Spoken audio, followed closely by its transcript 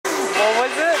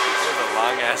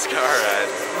long-ass car ride.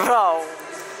 Bro,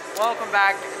 welcome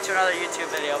back to another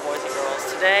YouTube video, boys and girls.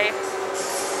 Today,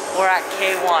 we're at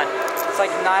K1. It's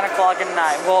like 9 o'clock at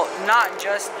night. Well, not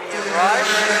just me and Rush.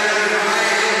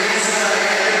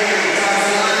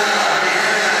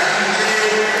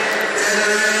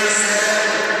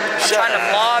 I'm trying to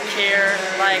vlog here,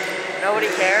 like, nobody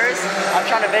cares. I'm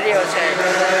trying to videotape.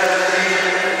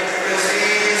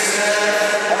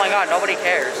 Oh my god, nobody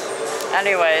cares.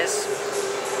 Anyways.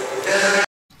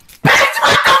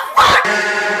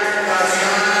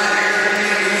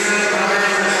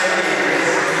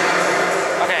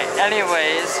 Okay,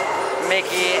 anyways,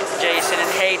 Mickey, Jason, and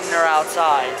Caden are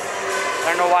outside. I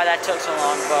don't know why that took so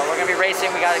long, but we're gonna be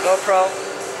racing. We got a GoPro.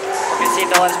 We're gonna see if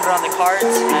they'll let us put on the carts,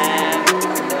 and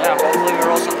yeah, hopefully we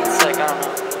roll something sick. I don't know.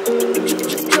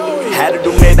 Had to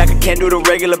do mid like I can't do the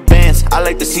regular bands. I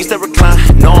like the seats that recline.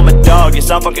 No, I'm a dog, yes,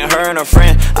 I'm fucking her and her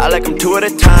friend. I like them two at a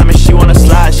time, and she wanna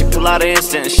slide. She pull out an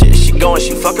instant shit. She going,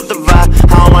 she fuck up the vibe.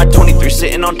 How am I 23,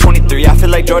 sitting on 23? I feel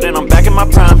like Jordan, I'm back in my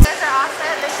prime.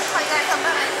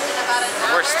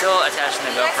 We're Still attaching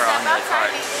the GoPro on the cart.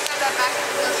 You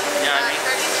know what I mean?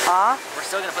 Huh? We're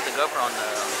still gonna put the GoPro on the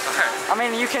cart. I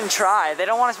mean, you can try. They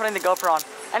don't want us putting the GoPro on.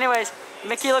 Anyways,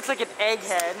 Mickey looks like an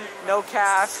egghead. No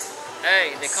calf.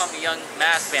 Hey, they call me Young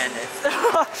Mask Bandit.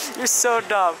 You're so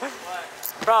dumb.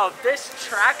 Bro, this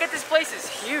track at this place is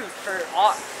huge for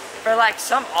like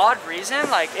some odd reason.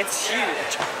 Like, it's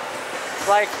huge.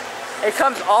 Like, it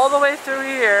comes all the way through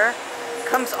here,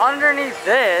 comes underneath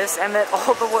this, and then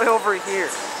all the way over here.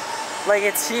 Like,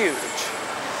 it's huge.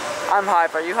 I'm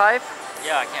hype. Are you hype?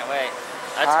 Yeah, I can't wait.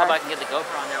 I just hope I can get the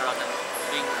GoPro on there without them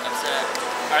being upset.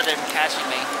 Or them catching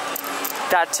me.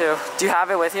 That too. Do you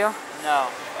have it with you? No.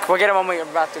 We'll get it when we're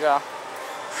about to go.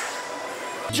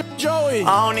 Joey.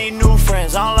 I don't need new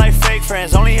friends, I don't like fake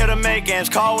friends. Only here to make games,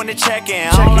 call when to check in.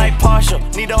 I don't like partial,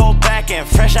 need the whole back end.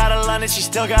 Fresh out of London, she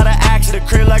still got an axe to the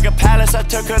crib like a palace. I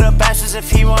took her to Bastards.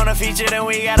 If he wanna feature, then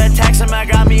we gotta tax him. I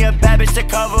got me a bad bitch to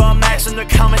cover. I'm maxing the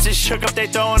comments and shook up, they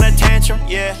throwing a tantrum.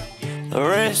 Yeah, the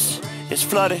wrist is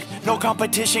flooded, no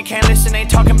competition, can't listen, ain't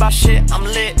talking about shit. I'm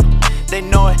lit, they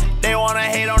know it. They wanna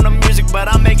hate on the music, but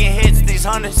I'm making hits, these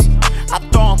hundreds. I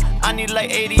throw them, I need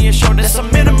like 80 a show, that's a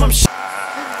minimum shit.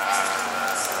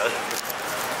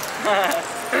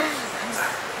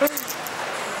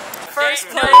 First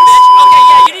place. No, bitch. Okay,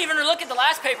 yeah, you didn't even look at the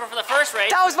last paper for the first race.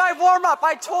 That was my warm-up.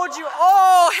 I told you.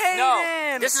 Oh, Hayden.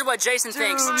 No, this is what Jason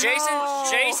thinks. Jason.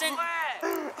 This is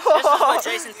what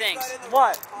Jason thinks.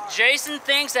 What? Jason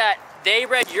thinks that they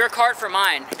read your cart for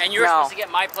mine, and you're supposed to get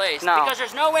my place. No. Because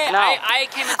there's no way I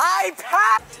came in. I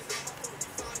passed.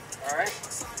 All right.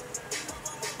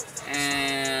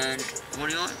 And what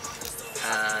do you want?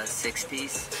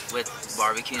 6-piece with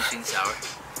barbecue and sweet and sour.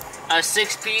 A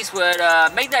 6-piece would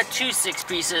make that 2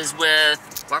 6-pieces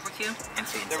with barbecue and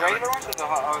sweet and sour. The regular ones or the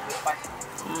spicy?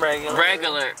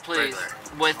 Regular, please. Regular.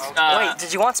 With wait,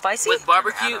 did you want spicy? With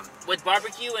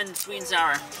barbecue and sweet and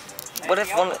sour. What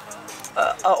if one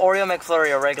Oreo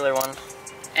McFlurry, a regular one?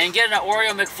 And get an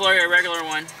Oreo McFlurry, a regular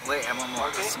one. Wait, I want more.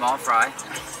 A small fry.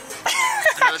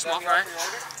 Another small fry?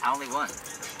 I only want.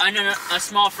 No, a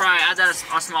small fry. Add that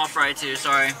a small fry too.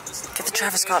 Sorry. Get the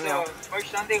Travis Scott meal.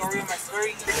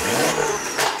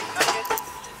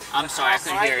 I'm sorry, I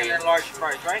couldn't hear you. And large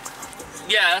fries, right?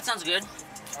 Yeah, that sounds good.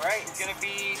 All right, it's gonna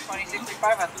be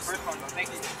 $26.65 at the first one, though. Thank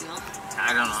you.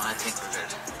 I don't know. I think we're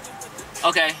good.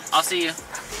 Okay, I'll see you.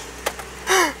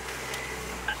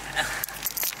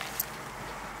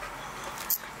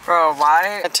 Bro,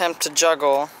 why attempt to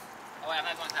juggle? Oh wait, I'm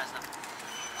not going fast enough.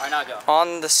 All right, now go.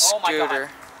 On the scooter.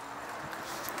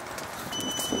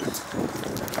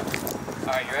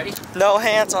 Alright, you ready? No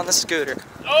hands on the scooter.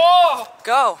 Oh!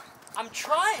 Go! I'm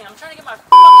trying to get my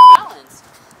fucking balance.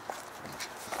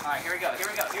 Alright, here we go. Here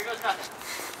goes nothing.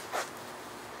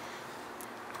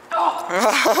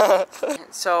 Oh!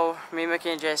 So, me, Mickey,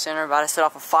 and Jason are about to set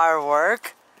off a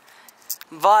firework.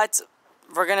 But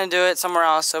we're gonna do it somewhere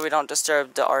else so we don't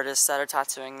disturb the artists that are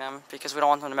tattooing them, because we don't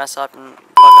want them to mess up and fuck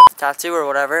up the tattoo or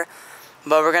whatever.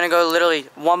 But we're gonna go literally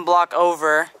 1 block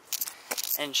over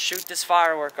and shoot this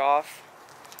firework off.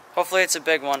 Hopefully it's a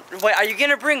big one. Wait, are you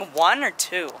gonna bring 1 or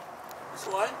 2?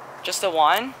 Just one? Just the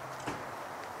 1?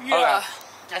 Yeah.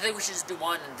 Okay. I think we should just do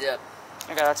 1 and dip.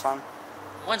 Okay, that's fine.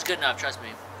 1's good enough, trust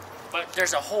me. But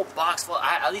there's a whole box full.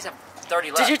 I at least have 30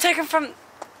 left. Did you take them from...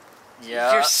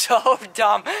 Yeah. You're so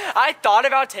dumb. I thought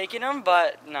about taking them,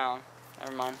 but no.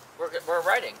 Never mind. We're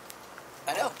riding.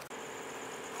 I know.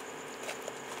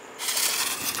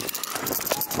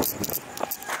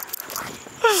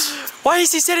 Why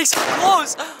is he sitting so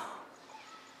close?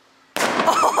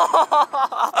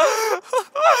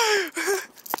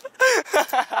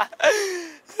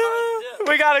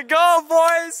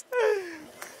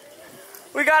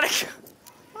 gotta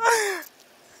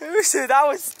Usu, that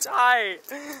was tight.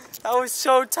 That was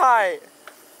so tight.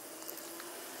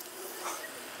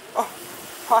 Oh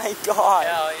my god.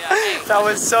 Yeah. Hey, that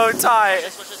was so tight.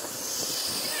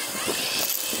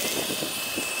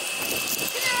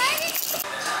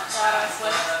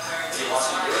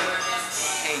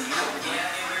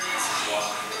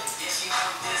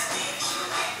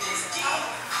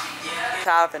 What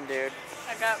happened, dude?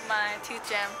 I got my tooth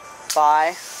gem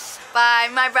Bye. by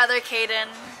my brother Caden.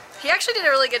 He actually did a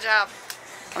really good job.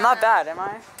 I'm not bad, am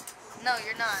I? No,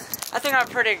 you're not. I think I'm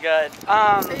pretty good.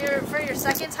 For your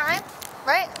second time,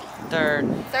 right? Third.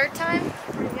 Third time?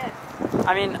 Pretty good.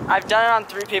 I mean, I've done it on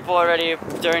 3 people already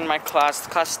during my class.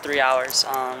 The class is 3 hours.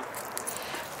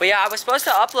 But yeah, I was supposed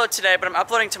to upload today, but I'm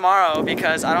uploading tomorrow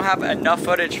because I don't have enough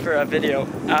footage for a video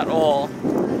at all.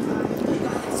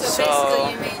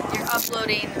 So basically, you're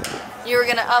uploading. You were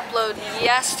gonna upload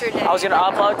yesterday. I was gonna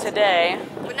upload today.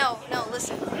 But no,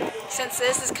 listen. Since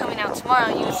this is coming out tomorrow,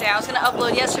 you would say I was gonna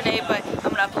upload yesterday, but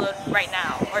I'm gonna upload right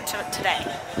now or today.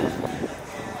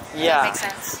 Yeah. That makes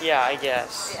sense. Yeah, I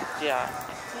guess. Yeah.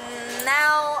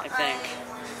 Now I think.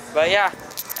 But yeah.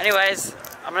 Anyways,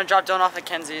 I'm gonna drop Dylan off at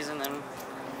Kenzie's and then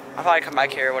I'll probably come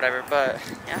back here or whatever. But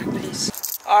yeah, peace.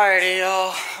 Alrighty,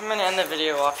 y'all. I'm gonna end the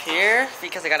video off here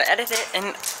because I gotta edit it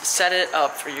and set it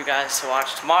up for you guys to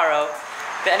watch tomorrow.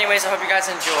 But anyways, I hope you guys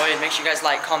enjoyed. Make sure you guys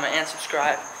like, comment, and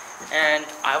subscribe. And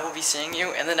I will be seeing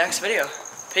you in the next video.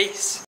 Peace.